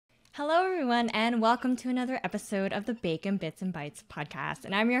Hello, everyone, and welcome to another episode of the Bacon Bits and Bytes podcast.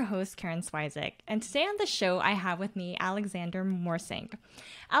 And I'm your host, Karen Swizik. And today on the show, I have with me Alexander Morsink.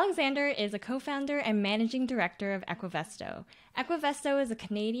 Alexander is a co-founder and managing director of Equivesto. Equivesto is a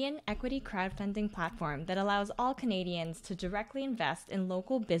Canadian equity crowdfunding platform that allows all Canadians to directly invest in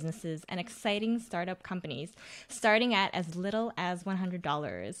local businesses and exciting startup companies, starting at as little as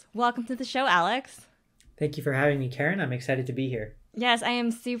 $100. Welcome to the show, Alex. Thank you for having me, Karen. I'm excited to be here. Yes, I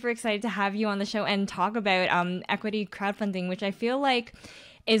am super excited to have you on the show and talk about equity crowdfunding, which I feel like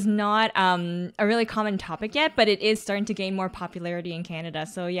is not a really common topic yet, but it is starting to gain more popularity in Canada.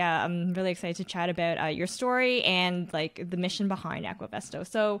 So yeah, I'm really excited to chat about your story and like the mission behind Equivesto.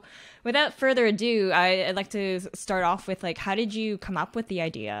 So without further ado, I'd like to start off with like, how did you come up with the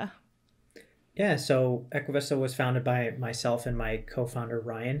idea? Yeah, so Equivesto was founded by myself and my co-founder,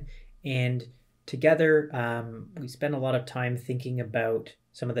 Ryan, and together, we spent a lot of time thinking about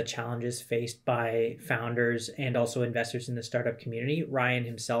some of the challenges faced by founders and also investors in the startup community. Ryan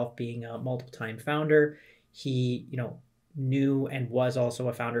himself being a multiple-time founder, he, knew and was also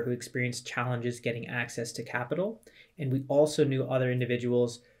a founder who experienced challenges getting access to capital. And we also knew other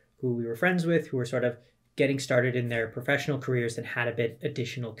individuals who we were friends with who were sort of getting started in their professional careers and had a bit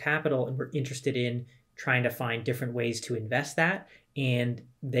additional capital and were interested in trying to find different ways to invest that. And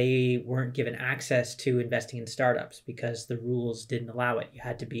they weren't given access to investing in startups because the rules didn't allow it. You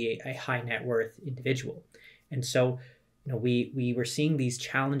had to be a high net worth individual. And so, we were seeing these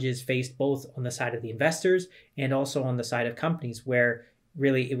challenges faced both on the side of the investors and also on the side of companies, where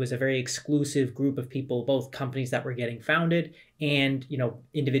really it was a very exclusive group of people, both companies that were getting founded and,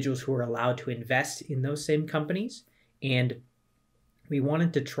 individuals who were allowed to invest in those same companies. And we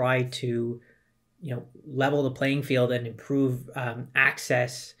wanted to try to level the playing field and improve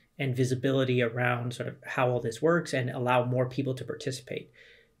access and visibility around sort of how all this works and allow more people to participate.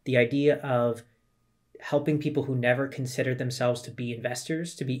 The idea of helping people who never considered themselves to be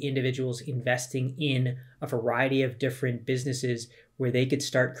investors, to be individuals investing in a variety of different businesses where they could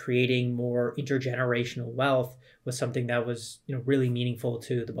start creating more intergenerational wealth was something that was, really meaningful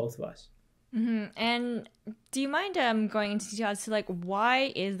to the both of us. Mm-hmm. And do you mind going into details to like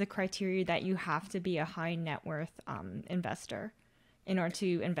why is the criteria that you have to be a high net worth investor in order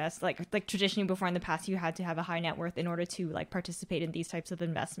to invest? Like traditionally before in the past, you had to have a high net worth in order to like participate in these types of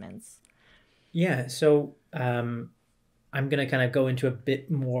investments. Yeah, so I'm going to kind of go into a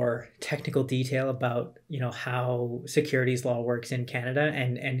bit more technical detail about how securities law works in Canada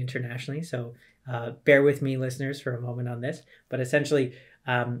and internationally. So bear with me, listeners, for a moment on this. But essentially,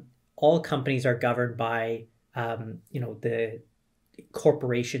 all companies are governed by, the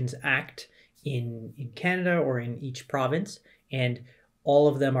Corporations Act in Canada or in each province, and all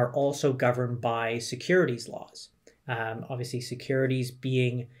of them are also governed by securities laws. Obviously, securities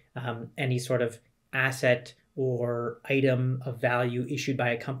being any sort of asset or item of value issued by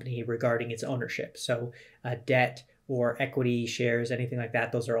a company regarding its ownership. So debt or equity shares, anything like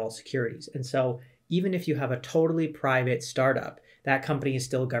that, those are all securities. And so even if you have a totally private startup, that company is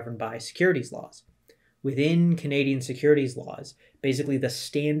still governed by securities laws. Within Canadian securities laws, basically the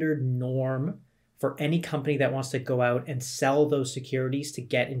standard norm for any company that wants to go out and sell those securities to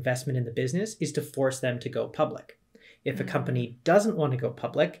get investment in the business is to force them to go public. If a company doesn't want to go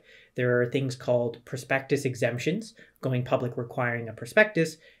public, there are things called prospectus exemptions, going public requiring a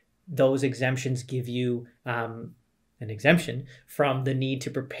prospectus. Those exemptions give you an exemption from the need to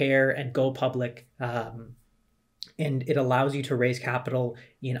prepare and go public, and it allows you to raise capital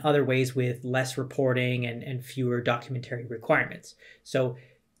in other ways with less reporting and fewer documentary requirements. So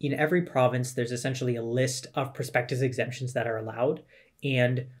in every province, there's essentially a list of prospectus exemptions that are allowed,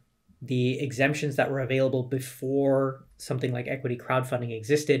 and the exemptions that were available before something like equity crowdfunding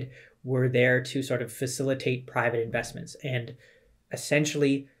existed were there to sort of facilitate private investments. And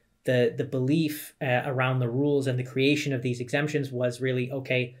essentially, the belief around the rules and the creation of these exemptions was really,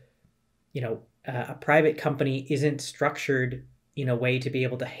 okay, a private company isn't structured in a way to be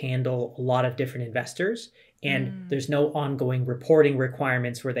able to handle a lot of different investors. And there's no ongoing reporting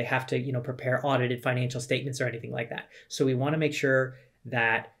requirements where they have to, prepare audited financial statements or anything like that. So we want to make sure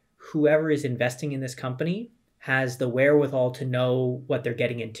that whoever is investing in this company has the wherewithal to know what they're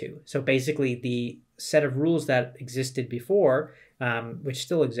getting into. So basically the set of rules that existed before, which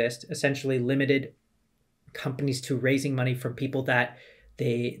still exist, essentially limited companies to raising money from people that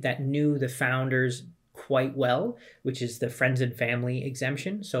knew the founders quite well, which is the friends and family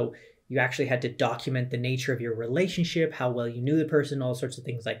exemption. So you actually had to document the nature of your relationship, how well you knew the person, all sorts of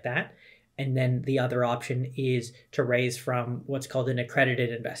things like that. And then the other option is to raise from what's called an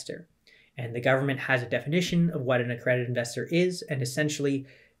accredited investor. And the government has a definition of what an accredited investor is. And essentially,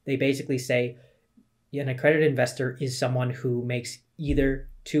 they basically say an accredited investor is someone who makes either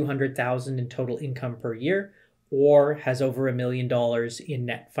 200,000 in total income per year or has over $1 million in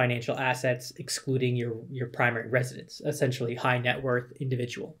net financial assets, excluding your primary residence, essentially high net worth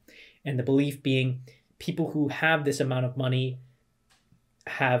individual. And the belief being people who have this amount of money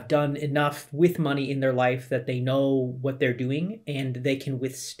have done enough with money in their life that they know what they're doing and they can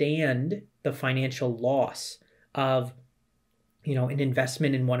withstand the financial loss of, an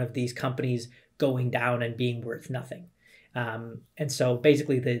investment in one of these companies going down and being worth nothing. And so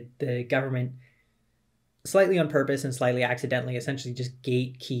basically the government, slightly on purpose and slightly accidentally, essentially just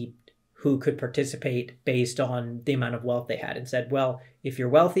gatekeep who could participate based on the amount of wealth they had and said, well, if you're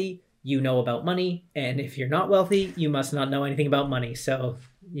wealthy, you know about money, and if you're not wealthy, you must not know anything about money, so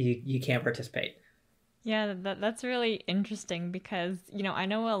you can't participate. Yeah, that's really interesting because, I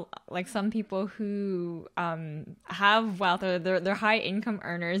know like some people who have wealth or they're high income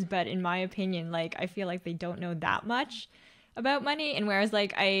earners, but in my opinion, like I feel like they don't know that much about money. And whereas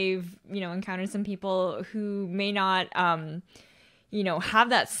like I've, encountered some people who may not have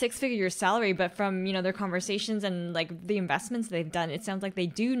that 6-figure salary, but from, their conversations and like the investments they've done, it sounds like they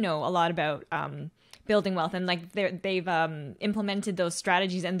do know a lot about building wealth, and like they've implemented those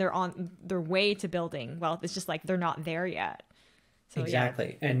strategies and they're on their way to building wealth. It's just like they're not there yet. So,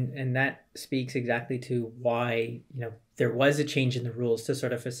 exactly. Yeah. And that speaks exactly to why, there was a change in the rules to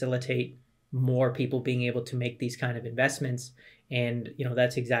sort of facilitate more people being able to make these kind of investments. And,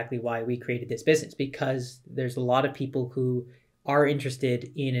 that's exactly why we created this business, because there's a lot of people who are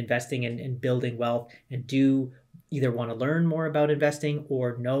interested in investing and building wealth and do either want to learn more about investing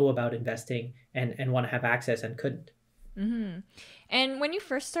or know about investing and want to have access and couldn't. Mm-hmm. And when you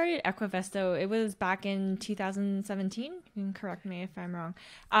first started Equivesto, it was back in 2017. You can correct me if I'm wrong.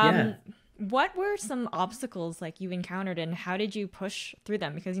 Yeah. What were some obstacles like you encountered and how did you push through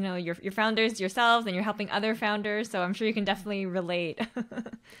them? Because, you're founders yourselves and you're helping other founders. So I'm sure you can definitely relate.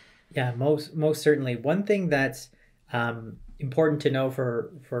 Yeah, most certainly. One thing that's important to know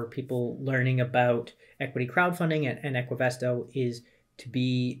for people learning about equity crowdfunding and Equivesto is to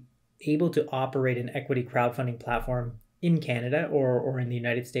be able to operate an equity crowdfunding platform in Canada or in the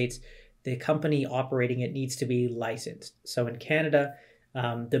United States. The company operating it needs to be licensed. So in Canada,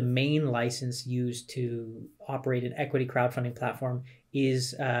 the main license used to operate an equity crowdfunding platform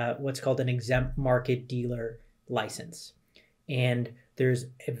is what's called an exempt market dealer license. And there's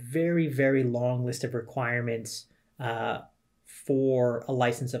a very, very long list of requirements for a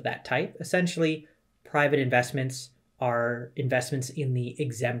license of that type. Essentially, private investments are investments in the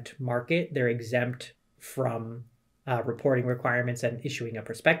exempt market. They're exempt from reporting requirements and issuing a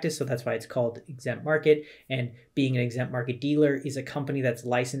prospectus. So that's why it's called exempt market. And being an exempt market dealer is a company that's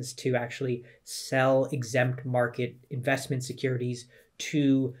licensed to actually sell exempt market investment securities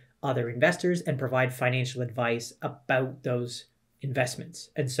to other investors and provide financial advice about those investments.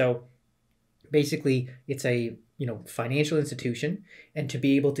 And so basically it's a financial institution, and to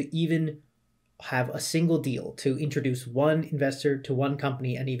be able to even have a single deal, to introduce one investor to one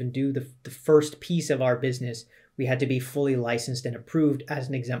company and even do the first piece of our business, we had to be fully licensed and approved as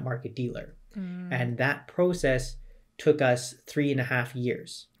an exempt market dealer. And that process took us 3.5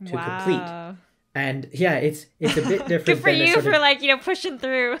 years to complete. And yeah, it's a bit different. Good for you for pushing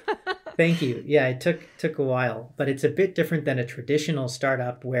through. Thank you. Yeah, it took a while, but it's a bit different than a traditional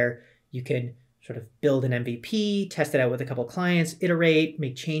startup where you can sort of build an MVP, test it out with a couple of clients, iterate,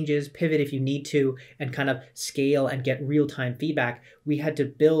 make changes, pivot if you need to, and kind of scale and get real-time feedback. We had to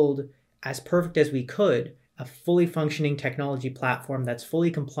build, as perfect as we could, a fully functioning technology platform that's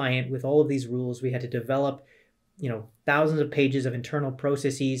fully compliant with all of these rules. We had to develop, thousands of pages of internal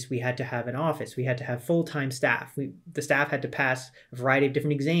processes. We had to have an office. We had to have full-time staff. The staff had to pass a variety of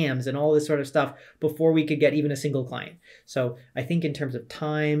different exams and all this sort of stuff before we could get even a single client. So I think in terms of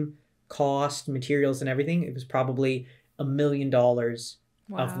time, cost, materials, and everything, it was probably $1 million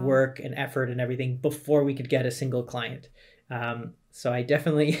of work and effort and everything before we could get a single client. So I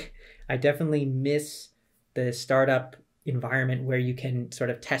definitely miss the startup environment where you can sort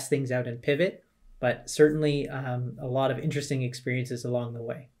of test things out and pivot, but certainly a lot of interesting experiences along the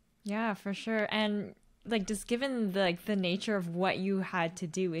way. Yeah, for sure. And like just given the nature of what you had to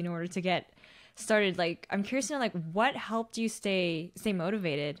do in order to get started, like I'm curious to know what helped you stay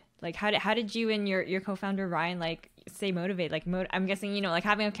motivated. Like how did you and your co-founder Ryan stay motivated? I'm guessing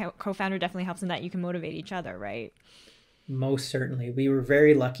having a co-founder definitely helps in that you can motivate each other, right? Most certainly. We were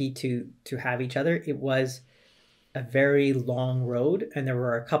very lucky to have each other. It was a very long road, and there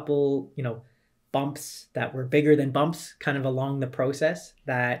were a couple, bumps that were bigger than bumps kind of along the process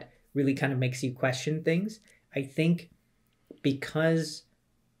that really kind of makes you question things. I think because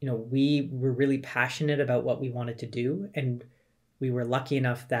we were really passionate about what we wanted to do, and we were lucky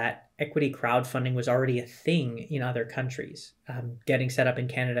enough that equity crowdfunding was already a thing in other countries. Getting set up in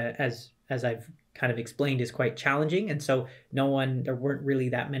Canada, as I've kind of explained, is quite challenging, and so there weren't really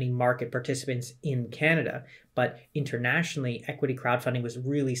that many market participants in Canada. But internationally, equity crowdfunding was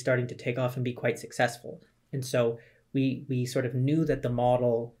really starting to take off and be quite successful, and so we sort of knew that the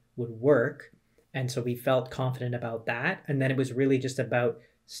model would work, and so we felt confident about that. And then it was really just about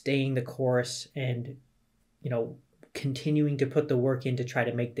staying the course and continuing to put the work in to try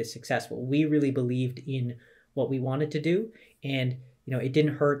to make this successful. We really believed in what we wanted to do, and it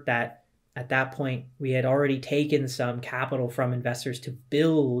didn't hurt that at that point we had already taken some capital from investors to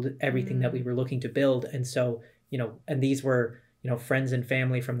build everything that we were looking to build. And so and these were friends and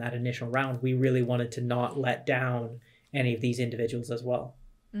family from that initial round. We really wanted to not let down any of these individuals as well.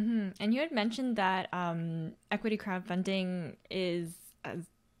 Mm-hmm. And you had mentioned that equity crowdfunding is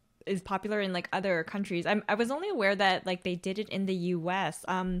popular in like other countries. I was only aware that like they did it in the US.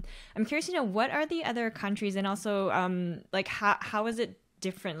 I'm curious, what are the other countries, and also like how is it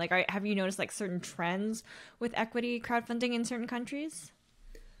different? Like, have you noticed like certain trends with equity crowdfunding in certain countries?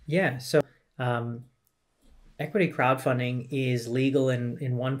 Yeah. So equity crowdfunding is legal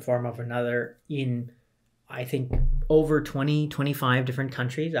in one form or another in, I think, over 20, 25 different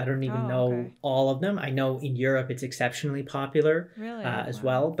countries. I don't even know all of them. I know in Europe it's exceptionally popular as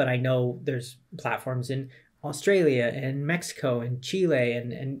well, but I know there's platforms in Australia and Mexico and Chile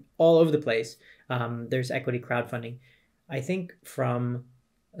and all over the place. There's equity crowdfunding. I think from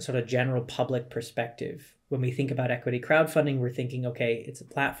a sort of general public perspective, when we think about equity crowdfunding, we're thinking, okay, it's a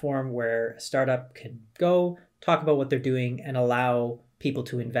platform where a startup can go talk about what they're doing and allow people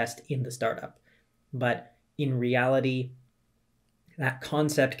to invest in the startup. But in reality, that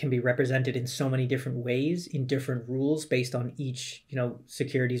concept can be represented in so many different ways, in different rules based on each,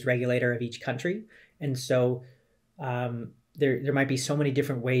 securities regulator of each country. And so there might be so many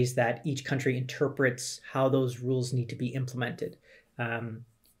different ways that each country interprets how those rules need to be implemented.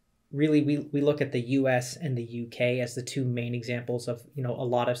 Really, we look at the US and the UK as the two main examples of, a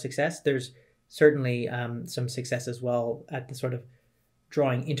lot of success. There's certainly some success as well at the sort of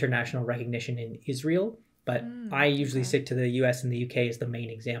drawing international recognition in Israel. But I usually stick to the US and the UK as the main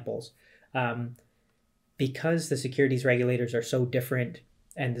examples. Because the securities regulators are so different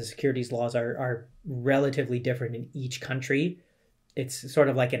and the securities laws are relatively different in each country, it's sort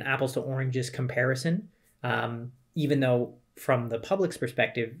of like an apples to oranges comparison. Even though from the public's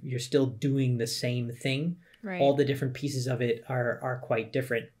perspective, you're still doing the same thing. Right. All the different pieces of it are quite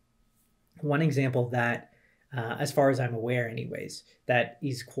different. One example that, as far as I'm aware anyways, that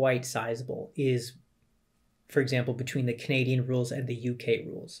is quite sizable is, for example, between the Canadian rules and the UK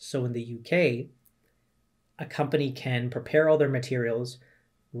rules. So in the UK, a company can prepare all their materials,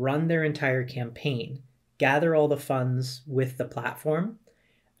 run their entire campaign, gather all the funds with the platform,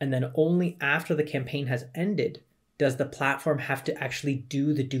 and then only after the campaign has ended does the platform have to actually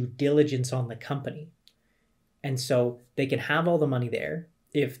do the due diligence on the company. And so they can have all the money there.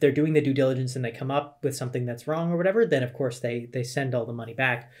 If they're doing the due diligence and they come up with something that's wrong or whatever, then of course they send all the money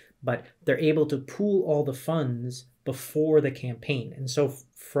back. But they're able to pool all the funds before the campaign. And so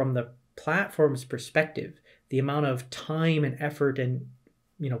from the platform's perspective, the amount of time and effort and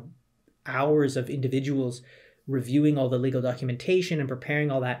hours of individuals reviewing all the legal documentation and preparing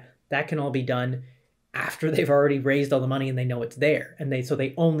all that can all be done after they've already raised all the money and they know it's there. And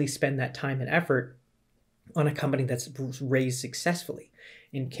they only spend that time and effort on a company that's raised successfully.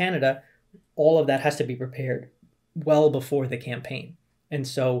 In Canada, all of that has to be prepared well before the campaign. And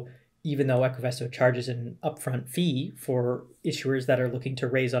so even though Equivesto charges an upfront fee for issuers that are looking to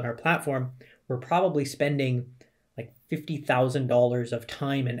raise on our platform, we're probably spending like $50,000 of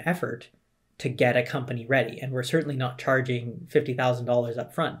time and effort to get a company ready. And we're certainly not charging $50,000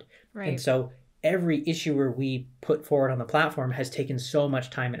 upfront. Right. And so every issuer we put forward on the platform has taken so much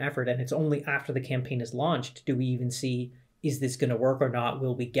time and effort. And it's only after the campaign is launched do we even see, is this going to work or not?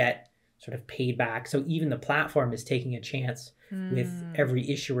 Will we get sort of paid back? So even the platform is taking a chance with every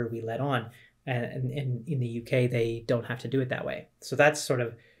issuer we let on. And in the UK, they don't have to do it that way. So that's sort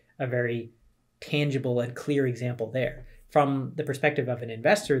of a very tangible and clear example there. From the perspective of an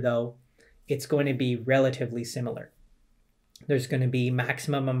investor, though, it's going to be relatively similar. There's going to be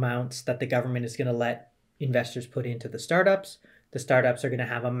maximum amounts that the government is going to let investors put into the startups. The startups are going to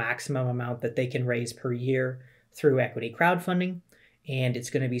have a maximum amount that they can raise per year through equity crowdfunding, and it's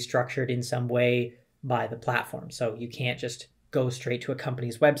going to be structured in some way by the platform. So you can't just go straight to a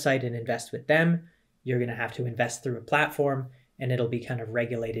company's website and invest with them. You're going to have to invest through a platform, and it'll be kind of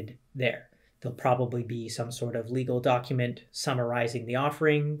regulated there. There'll probably be some sort of legal document summarizing the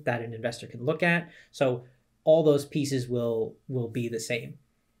offering that an investor can look at. So all those pieces will be the same.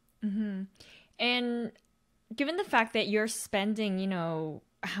 Mm-hmm. And given the fact that you're spending,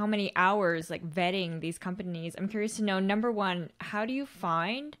 how many hours like vetting these companies, I'm curious to know, number one, how do you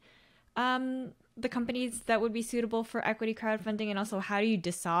find the companies that would be suitable for equity crowdfunding? And also, how do you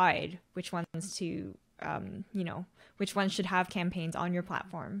decide which ones to, which ones should have campaigns on your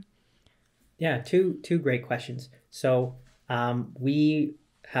platform? Yeah, two great questions. So we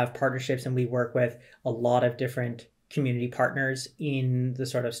have partnerships and we work with a lot of different community partners in the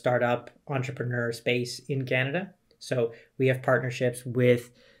sort of startup entrepreneur space in Canada. So we have partnerships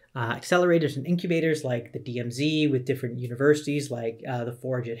with accelerators and incubators like the DMZ, with different universities like the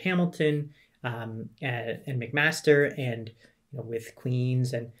Forge at Hamilton and McMaster, and with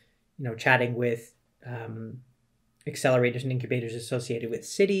Queen's, and chatting with accelerators and incubators associated with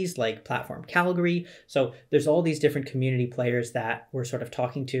cities like Platform Calgary. So there's all these different community players that we're sort of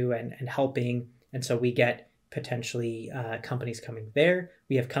talking to and helping. And so we get potentially companies coming there.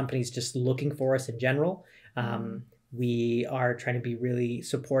 We have companies just looking for us in general. We are trying to be really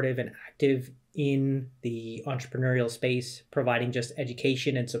supportive and active in the entrepreneurial space, providing just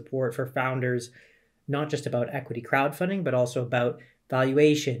education and support for founders, not just about equity crowdfunding, but also about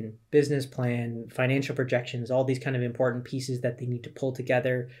valuation, business plan, financial projections, all these kind of important pieces that they need to pull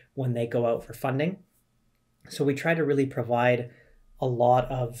together when they go out for funding. So we try to really provide a lot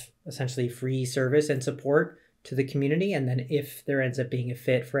of essentially free service and support to the community. And then if there ends up being a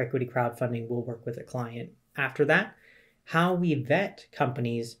fit for equity crowdfunding, we'll work with a client after that. How we vet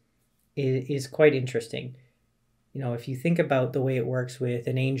companies is quite interesting. If you think about the way it works with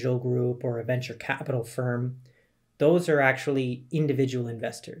an angel group or a venture capital firm, those are actually individual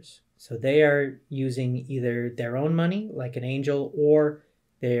investors. So they are using either their own money, like an angel, or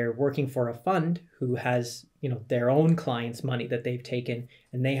they're working for a fund who has, their own clients' money that they've taken,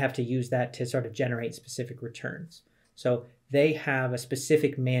 and they have to use that to sort of generate specific returns. So they have a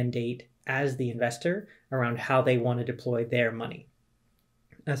specific mandate as the investor around how they want to deploy their money.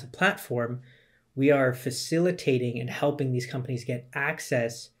 As a platform, we are facilitating and helping these companies get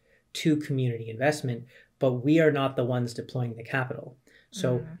access to community investment, but we are not the ones deploying the capital.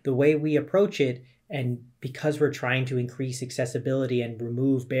 So the way we approach it, and because we're trying to increase accessibility and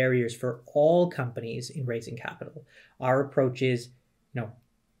remove barriers for all companies in raising capital, our approach is,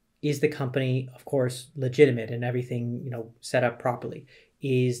 is the company, of course, legitimate and everything, set up properly?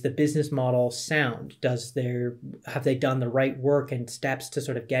 Is the business model sound? Have they done the right work and steps to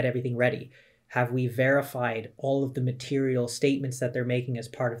sort of get everything ready? Have we verified all of the material statements that they're making as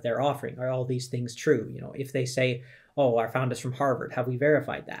part of their offering? Are all these things true? If they say, oh, our founder's from Harvard, have we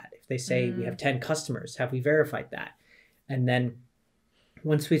verified that? If they say we have 10 customers, have we verified that? And then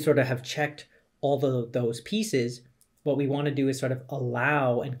once we sort of have checked all of those pieces, what we want to do is sort of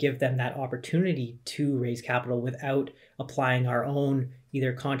allow and give them that opportunity to raise capital without applying our own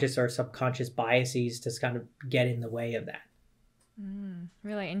either conscious or subconscious biases to kind of get in the way of that.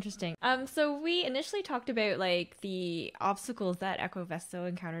 Really interesting. So we initially talked about like the obstacles that Equivesto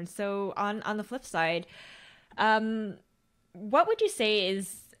encountered. So on the flip side, what would you say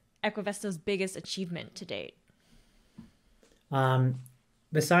is Equivesto's biggest achievement to date?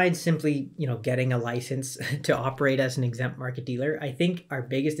 Besides simply, getting a license to operate as an exempt market dealer, I think our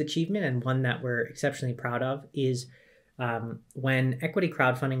biggest achievement, and one that we're exceptionally proud of, is when equity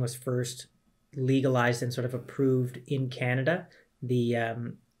crowdfunding was first legalized and sort of approved in Canada.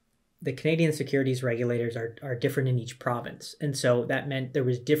 The Canadian securities regulators are different in each province. And so that meant there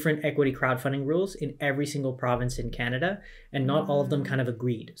was different equity crowdfunding rules in every single province in Canada, and not all of them kind of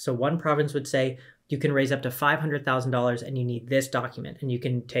agreed. So one province would say you can raise up to $500,000 and you need this document, and you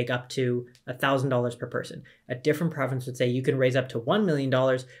can take up to $1,000 per person. A different province would say you can raise up to $1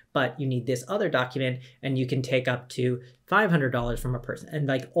 million, but you need this other document and you can take up to $500 from a person. And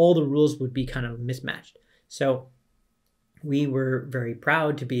like all the rules would be kind of mismatched. So we were very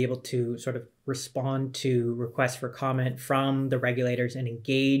proud to be able to sort of respond to requests for comment from the regulators and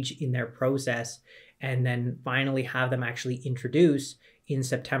engage in their process, and then finally have them actually introduce in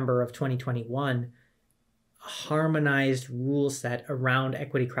September of 2021 a harmonized rule set around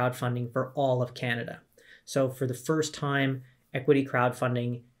equity crowdfunding for all of Canada. So for the first time, equity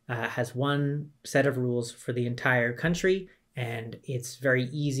crowdfunding has one set of rules for the entire country. And it's very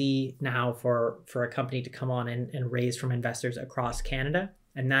easy now for a company to come on and raise from investors across Canada.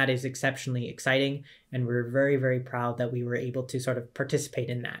 And that is exceptionally exciting. And we're very, very proud that we were able to sort of participate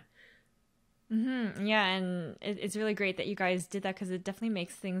in that. Yeah, and it's really great that you guys did that, because it definitely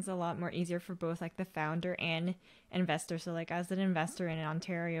makes things a lot more easier for both like the founder and investor. So like as an investor in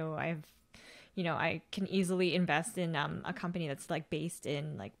Ontario, I've I can easily invest in a company that's like based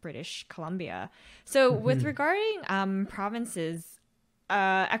in like British Columbia. So with regarding provinces,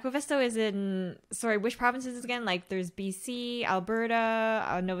 Equivesto is in, sorry, which provinces again? Like there's BC,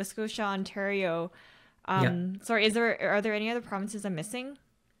 Alberta, Nova Scotia, Ontario. Yeah. Sorry, are there any other provinces I'm missing?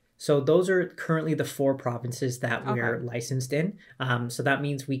 So those are currently the 4 provinces that Okay. we're licensed in. So that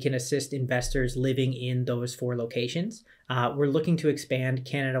means we can assist investors living in those 4 locations. We're looking to expand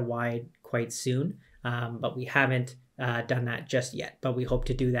Canada-wide quite soon, but we haven't done that just yet. But we hope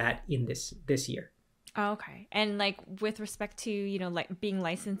to do that in this year. Oh, okay. And like with respect to, like being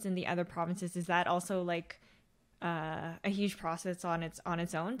licensed in the other provinces, is that also like a huge process on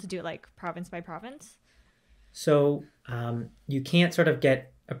its own to do it like province by province? So you can't sort of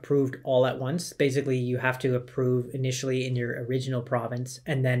get approved all at once. Basically, you have to approve initially in your original province,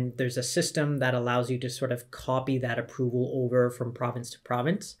 and then there's a system that allows you to sort of copy that approval over from province to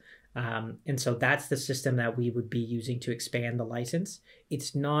province. And so that's the system that we would be using to expand the license.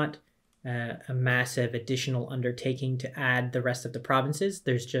 It's not a massive additional undertaking to add the rest of the provinces.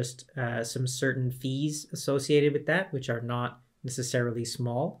 There's just some certain fees associated with that, which are not necessarily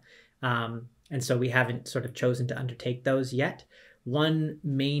small. And so we haven't sort of chosen to undertake those yet. One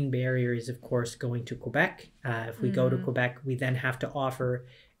main barrier is, of course, going to Quebec. If we go to Quebec, we then have to offer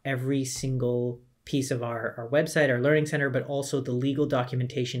every single piece of our website, our learning center, but also the legal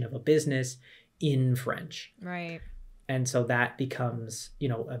documentation of a business in French. Right. And so that becomes,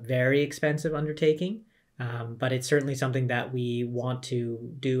 a very expensive undertaking. But it's certainly something that we want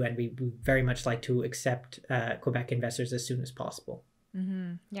to do, and we very much like to accept Quebec investors as soon as possible.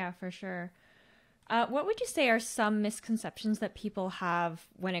 Mm-hmm. Yeah, for sure. What would you say are some misconceptions that people have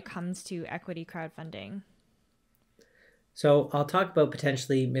when it comes to equity crowdfunding? So I'll talk about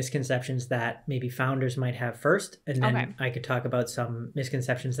potentially misconceptions that maybe founders might have first, and then Okay. I could talk about some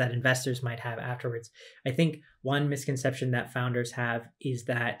misconceptions that investors might have afterwards. I think one misconception that founders have is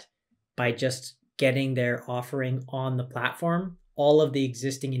that by just getting their offering on the platform, all of the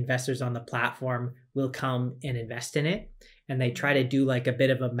existing investors on the platform will come and invest in it. And they try to do like a bit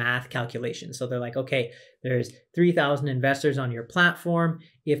of a math calculation. So they're like, okay, there's 3,000 investors on your platform.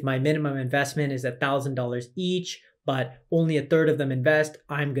 If my minimum investment is $1,000 each, but only a third of them invest,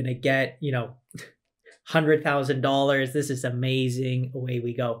 I'm going to get, $100,000. This is amazing. Away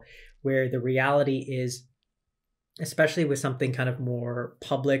we go. Where the reality is, especially with something kind of more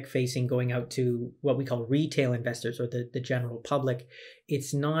public facing, going out to what we call retail investors or the general public,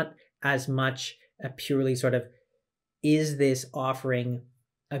 it's not as much a purely sort of, is this offering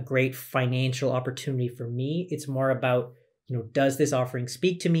a great financial opportunity for me? It's more about, does this offering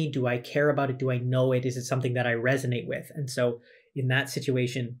speak to me? Do I care about it? Do I know it? Is it something that I resonate with? And so in that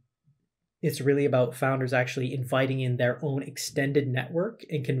situation, it's really about founders actually inviting in their own extended network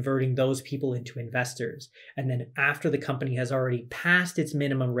and converting those people into investors. And then after the company has already passed its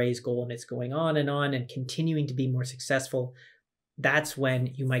minimum raise goal and it's going on and continuing to be more successful, that's when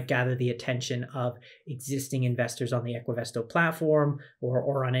you might gather the attention of existing investors on the Equivesto platform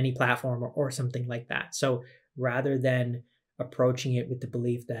or on any platform or something like that. So rather than approaching it with the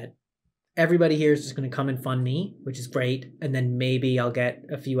belief that everybody here is just going to come and fund me, which is great, and then maybe I'll get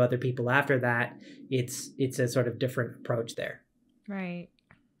a few other people after that, it's a sort of different approach there. Right.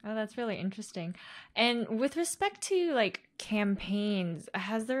 Oh, that's really interesting. And with respect to like campaigns,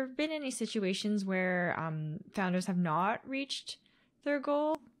 has there been any situations where founders have not reached their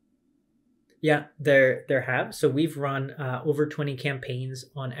goal? Yeah, there have. So we've run over 20 campaigns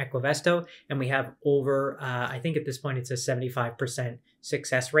on Equivesto, and we have over, I think at this point it's a 75%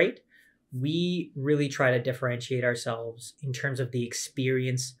 success rate. We really try to differentiate ourselves in terms of the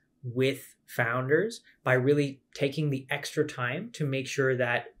experience with founders by really taking the extra time to make sure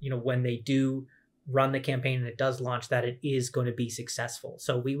that, when they do run the campaign and it does launch, that it is going to be successful.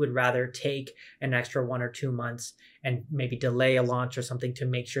 So we would rather take an extra 1 or 2 months and maybe delay a launch or something to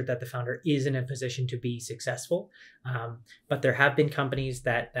make sure that the founder is in a position to be successful. But there have been companies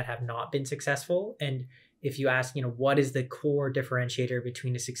that have not been successful. And if you ask, what is the core differentiator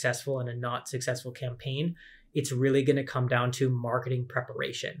between a successful and a not successful campaign, it's really going to come down to marketing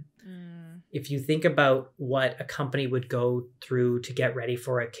preparation. If you think about what a company would go through to get ready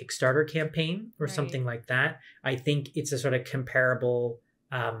for a Kickstarter campaign or something like that, I think it's a sort of comparable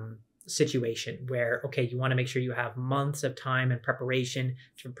situation where, okay, you want to make sure you have months of time and preparation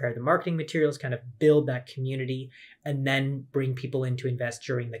to prepare the marketing materials, kind of build that community, and then bring people in to invest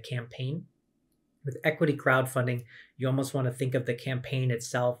during the campaign. With equity crowdfunding, you almost want to think of the campaign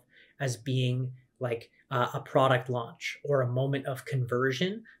itself as being like a product launch or a moment of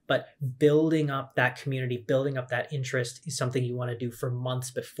conversion, but building up that community, building up that interest is something you want to do for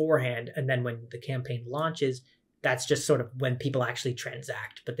months beforehand. And then when the campaign launches, that's just sort of when people actually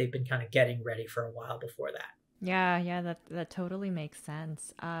transact, but they've been kind of getting ready for a while before that. Yeah, that totally makes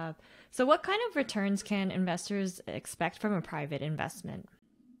sense. So what kind of returns can investors expect from a private investment?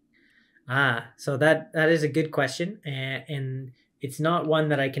 So that is a good question, and it's not one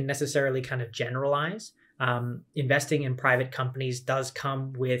that I can necessarily kind of generalize. Investing in private companies does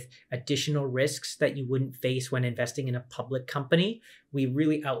come with additional risks that you wouldn't face when investing in a public company. We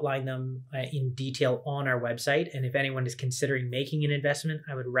really outline them in detail on our website, and if anyone is considering making an investment,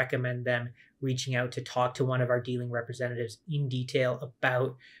 I would recommend them reaching out to talk to one of our dealing representatives in detail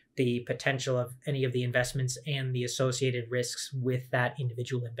about the potential of any of the investments and the associated risks with that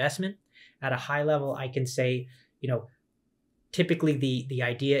individual investment. At a high level, I can say, typically the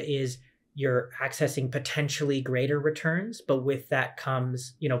idea is you're accessing potentially greater returns, but with that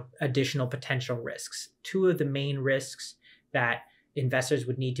comes, additional potential risks. Two of the main risks that investors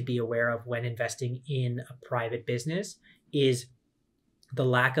would need to be aware of when investing in a private business is the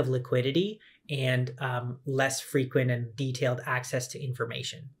lack of liquidity and less frequent and detailed access to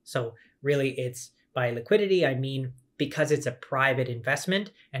information. So really, it's by liquidity, I mean, because it's a private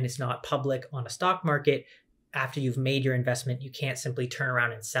investment and it's not public on a stock market, after you've made your investment, you can't simply turn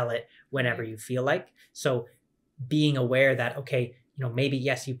around and sell it whenever you feel like. So being aware that, okay, maybe,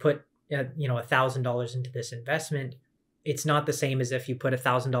 yes, you put, $1,000 into this investment. It's not the same as if you put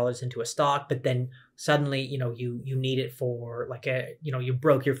 $1,000 into a stock, but then suddenly, you need it for you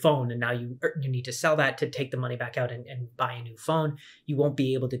broke your phone and now you need to sell that to take the money back out and buy a new phone. You won't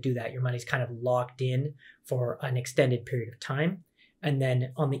be able to do that. Your money's kind of locked in for an extended period of time. And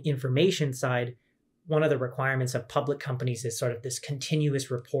then on the information side, one of the requirements of public companies is sort of this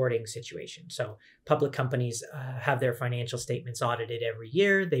continuous reporting situation. So public companies have their financial statements audited every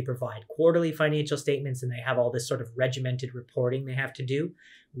year. They provide quarterly financial statements, and they have all this sort of regimented reporting they have to do.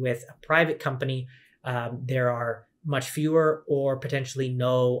 With a private company, there are much fewer or potentially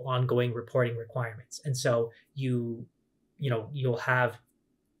no ongoing reporting requirements. And so you'll have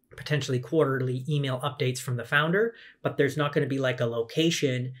potentially quarterly email updates from the founder, but there's not going to be like a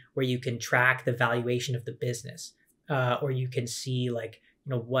location where you can track the valuation of the business, or you can see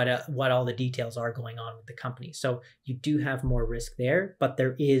what all the details are going on with the company. So you do have more risk there, but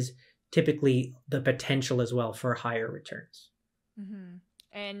there is typically the potential as well for higher returns. Mm-hmm.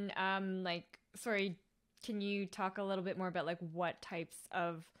 And sorry, can you talk a little bit more about what types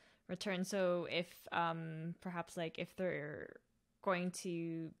of returns? So if perhaps if they're going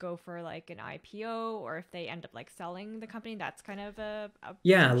to go for an IPO, or if they end up selling the company, that's kind of a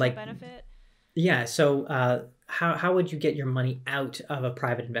potential benefit. Yeah. So how would you get your money out of a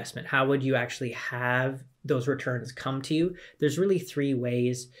private investment? How would you actually have those returns come to you? There's really three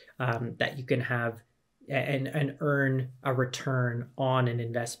ways that you can have and earn a return on an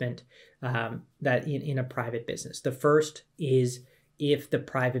investment that in a private business. The first is if the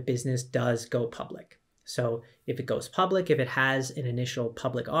private business does go public. So if it goes public, if it has an initial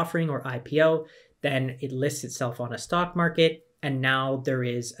public offering or IPO, then it lists itself on a stock market. And now there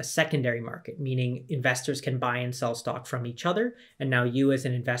is a secondary market, meaning investors can buy and sell stock from each other. And now you as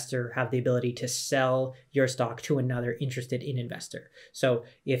an investor have the ability to sell your stock to another interested in investor. So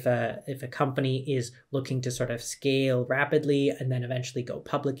if a company is looking to sort of scale rapidly and then eventually go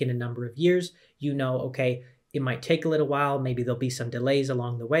public in a number of years, okay, it might take a little while. Maybe there'll be some delays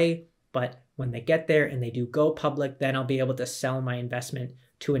along the way. But when they get there and they do go public, then I'll be able to sell my investment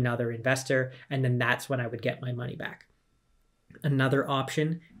to another investor. And then that's when I would get my money back. Another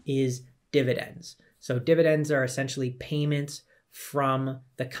option is dividends. So dividends are essentially payments from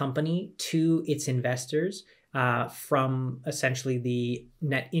the company to its investors from essentially the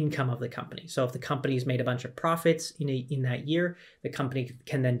net income of the company. So if the company's made a bunch of profits in that year, the company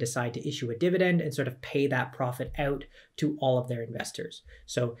can then decide to issue a dividend and sort of pay that profit out to all of their investors.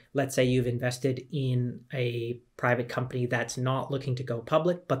 So let's say you've invested in a private company that's not looking to go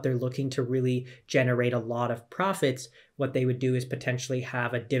public, but they're looking to really generate a lot of profits. What they would do is potentially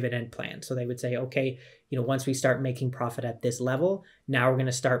have a dividend plan. So they would say, okay, once we start making profit at this level, now we're going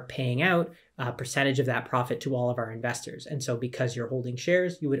to start paying out a percentage of that profit to all of our investors. And so because you're holding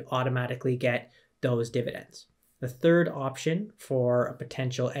shares, you would automatically get those dividends. The third option for a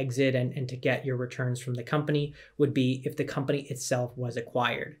potential exit and to get your returns from the company would be if the company itself was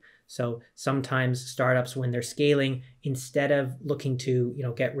acquired. So sometimes startups, when they're scaling, instead of looking to,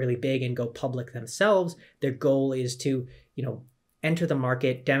 get really big and go public themselves, their goal is to, enter the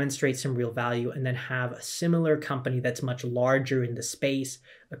market, demonstrate some real value, and then have a similar company that's much larger in the space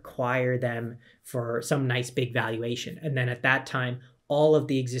acquire them for some nice big valuation. And then at that time, all of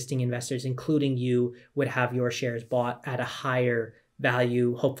the existing investors, including you, would have your shares bought at a higher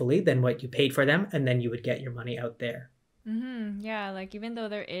value, hopefully, than what you paid for them. And then you would get your money out there. Mm-hmm. Yeah, like even though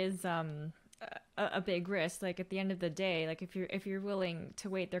there is a big risk, like at the end of the day, like if you're willing to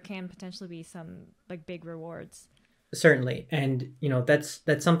wait, there can potentially be some like big rewards. Certainly. And, that's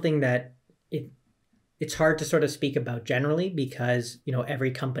something that it's hard to sort of speak about generally because,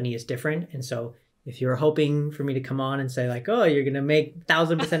 every company is different. And so if you're hoping for me to come on and say like, oh, you're going to make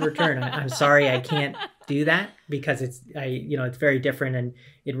 1,000% return, I'm sorry, I can't do that because it's very different and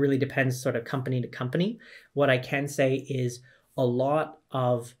it really depends sort of company to company. What I can say is a lot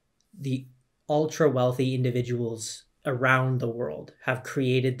of the ultra wealthy individuals around the world have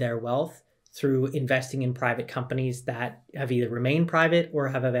created their wealth through investing in private companies that have either remained private or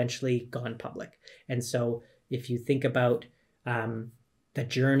have eventually gone public. And so if you think about the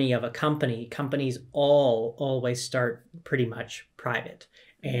journey of a company, companies always start pretty much private.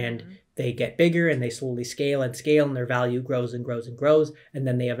 And they get bigger and they slowly scale and their value grows and grows and grows, and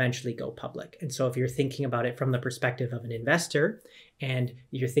then they eventually go public. And so if you're thinking about it from the perspective of an investor and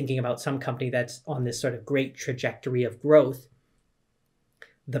you're thinking about some company that's on this sort of great trajectory of growth,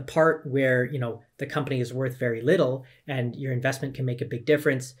 the part where, the company is worth very little and your investment can make a big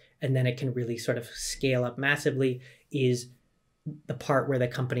difference and then it can really sort of scale up massively is the part where the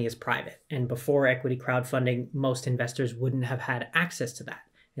company is private. And before equity crowdfunding, most investors wouldn't have had access to that.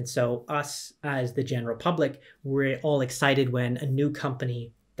 And so us as the general public, we're all excited when a new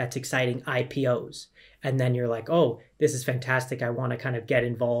company that's exciting IPOs. And then you're like, oh, this is fantastic. I want to kind of get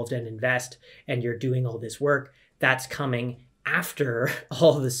involved and invest. And you're doing all this work. That's coming after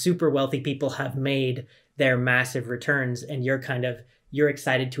all the super wealthy people have made their massive returns. And you're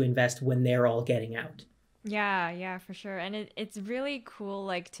excited to invest when they're all getting out. Yeah, for sure. And it's really cool,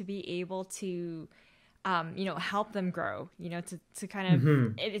 like to be able to, help them grow, to kind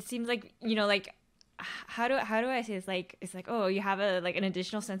of, it seems like, like, how do I say this? Like, it's like, oh, you have an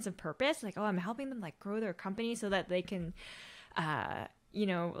additional sense of purpose. Like, oh, I'm helping them like grow their company so that they can,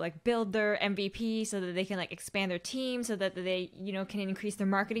 like build their MVP so that they can like expand their team so that they, can increase their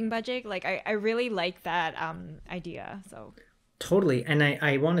marketing budget. Like, I really like that, idea. So. Totally. And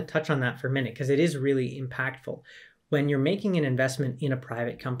I want to touch on that for a minute because it is really impactful. When you're making an investment in a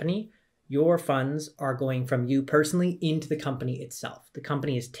private company, your funds are going from you personally into the company itself. The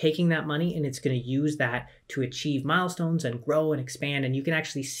company is taking that money and it's going to use that to achieve milestones and grow and expand. And you can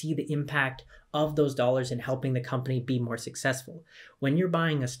actually see the impact of those dollars in helping the company be more successful. When you're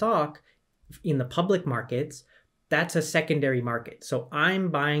buying a stock in the public markets, that's a secondary market. So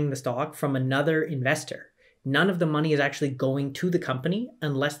I'm buying the stock from another investor. None of the money is actually going to the company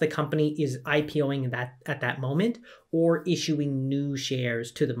unless the company is IPOing at that moment or issuing new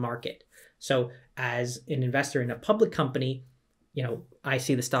shares to the market. So as an investor in a public company, I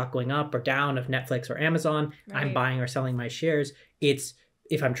see the stock going up or down of Netflix or Amazon. Right. I'm buying or selling my shares.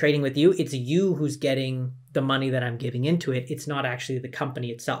 If I'm trading with you, it's you who's getting the money that I'm giving into it. It's not actually the company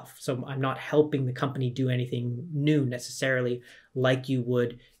itself. So I'm not helping the company do anything new necessarily like you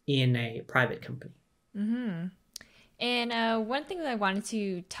would in a private company. Mm-hmm. And one thing that I wanted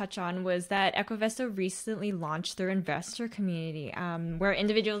to touch on was that Equivesto recently launched their investor community, where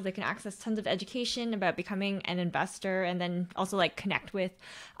individuals they can access tons of education about becoming an investor and then also like connect with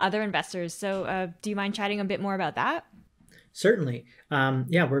other investors. So do you mind chatting a bit more about that? Certainly.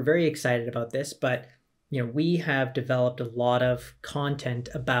 Yeah, we're very excited about this, but we have developed a lot of content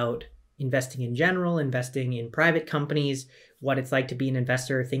about investing in general, investing in private companies, what it's like to be an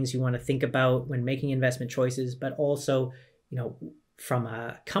investor, things you want to think about when making investment choices, but also, from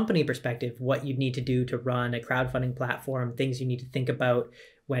a company perspective, what you need to do to run a crowdfunding platform, things you need to think about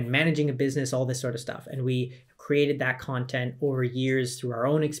when managing a business, all this sort of stuff. And we created that content over years through our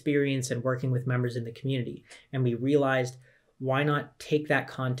own experience and working with members in the community. And we realized, why not take that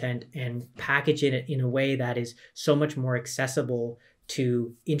content and package it in a way that is so much more accessible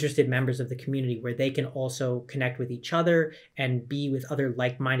to interested members of the community, where they can also connect with each other and be with other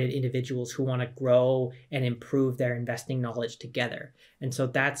like-minded individuals who want to grow and improve their investing knowledge together. And so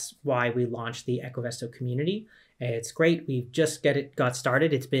that's why we launched the Equivesto community. It's great. We've just got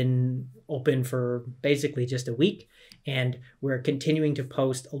started. It's been open for basically just a week, and we're continuing to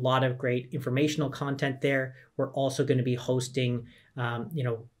post a lot of great informational content there. We're also going to be hosting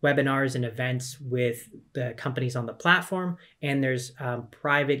webinars and events with the companies on the platform. And there's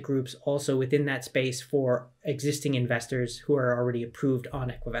private groups also within that space for existing investors who are already approved on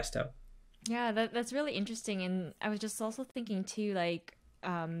Equivesto. Yeah, that's really interesting. And I was just also thinking too, like,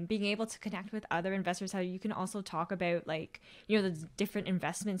 being able to connect with other investors, how you can also talk about like, the different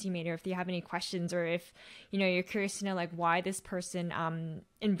investments you made, or if you have any questions, or if, you're curious to know like why this person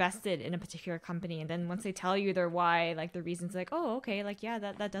invested in a particular company. And then once they tell you their why, like the reasons, like, oh, okay, like, yeah,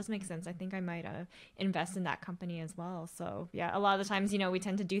 that does make sense. I think I might invest in that company as well. So yeah, a lot of the times, we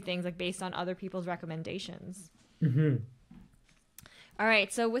tend to do things like based on other people's recommendations. Hmm. All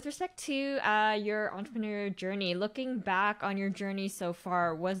right. So, with respect to your entrepreneurial journey, looking back on your journey so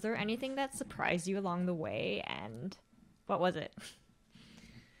far, was there anything that surprised you along the way, and what was it?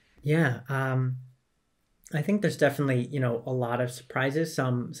 Yeah, I think there's definitely, a lot of surprises,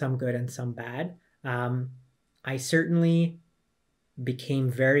 some good and some bad. Um, I certainly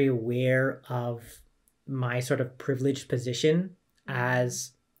became very aware of my sort of privileged position Mm.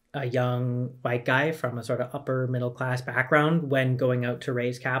 as a young white guy from a sort of upper middle class background when going out to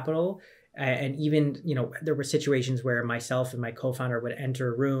raise capital. And even, there were situations where myself and my co-founder would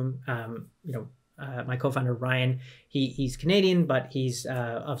enter a room. My co-founder Ryan, he's Canadian, but he's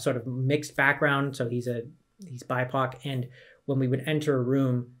of sort of mixed background, so he's BIPOC. And when we would enter a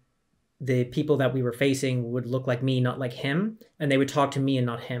room, the people that we were facing would look like me, not like him, and they would talk to me and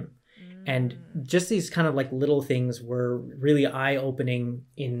not him. And Mm. just these kind of like little things were really eye-opening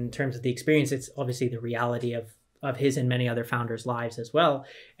in terms of the experience. It's obviously the reality of his and many other founders' lives as well.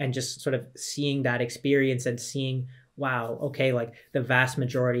 And just sort of seeing that experience and seeing, wow, okay, like the vast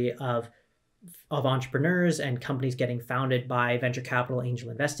majority of entrepreneurs and companies getting founded by venture capital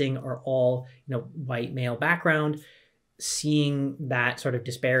angel investing are all, white male background. Seeing that sort of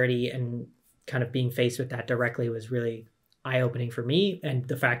disparity and kind of being faced with that directly was really eye-opening for me. And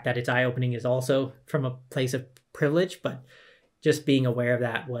the fact that it's eye-opening is also from a place of privilege, but just being aware of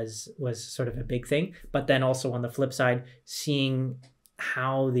that was sort of a big thing. But then also on the flip side, seeing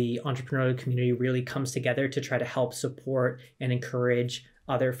how the entrepreneurial community really comes together to try to help support and encourage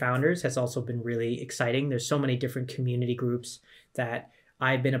other founders has also been really exciting. There's so many different community groups that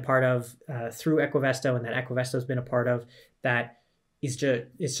I've been a part of through Equivesto, and that Equivesto has been a part of. That is just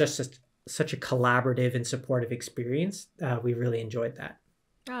it's just such a collaborative and supportive experience. We really enjoyed that.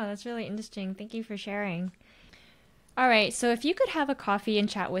 Oh, that's really interesting. Thank you for sharing. All right. So, if you could have a coffee and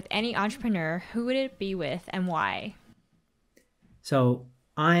chat with any entrepreneur, who would it be with and why? So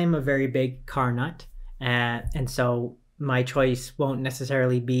I'm a very big car nut, and so my choice won't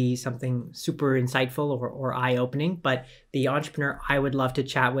necessarily be something super insightful or eye-opening, but the entrepreneur I would love to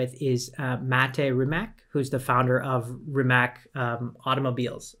chat with is Mate Rimac, who's the founder of Rimac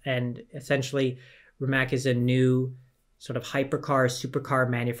Automobiles. And essentially, Rimac is a new sort of hypercar, supercar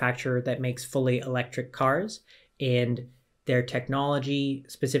manufacturer that makes fully electric cars. And their technology,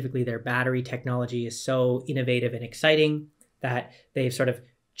 specifically their battery technology, is so innovative and exciting that they've sort of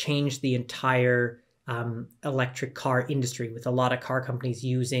changed the entire electric car industry, with a lot of car companies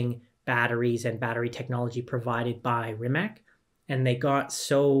using batteries and battery technology provided by Rimac. And they got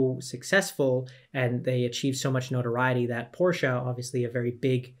so successful and they achieved so much notoriety that Porsche, obviously a very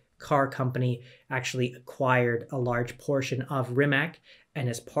big car company, actually acquired a large portion of Rimac. And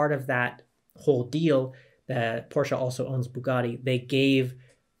as part of that whole deal, Porsche also owns Bugatti. They gave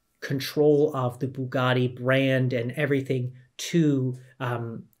control of the Bugatti brand and everything to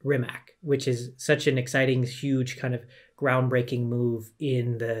Rimac, which is such an exciting, huge kind of groundbreaking move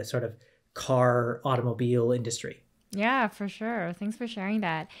in the sort of car automobile industry. Yeah, for sure. Thanks for sharing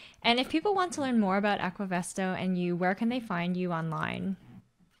that. And if people want to learn more about Equivesto and you, where can they find you online?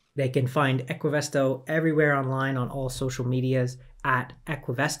 They can find Equivesto everywhere online on all social medias at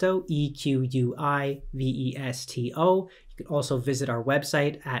Equivesto, EQUIVESTO. You can also visit our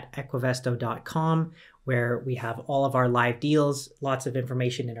website at equivesto.com, where we have all of our live deals, lots of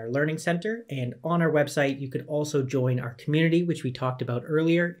information in our learning center. And on our website, you can also join our community, which we talked about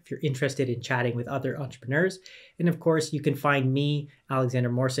earlier, if you're interested in chatting with other entrepreneurs. And of course, you can find me, Alexander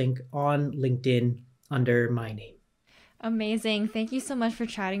Morsink, on LinkedIn under my name. Amazing. Thank you so much for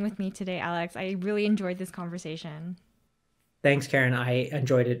chatting with me today, Alex. I really enjoyed this conversation. Thanks, Karen. I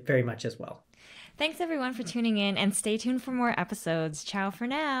enjoyed it very much as well. Thanks everyone for tuning in, and stay tuned for more episodes. Ciao for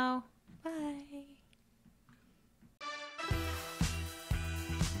now. Bye.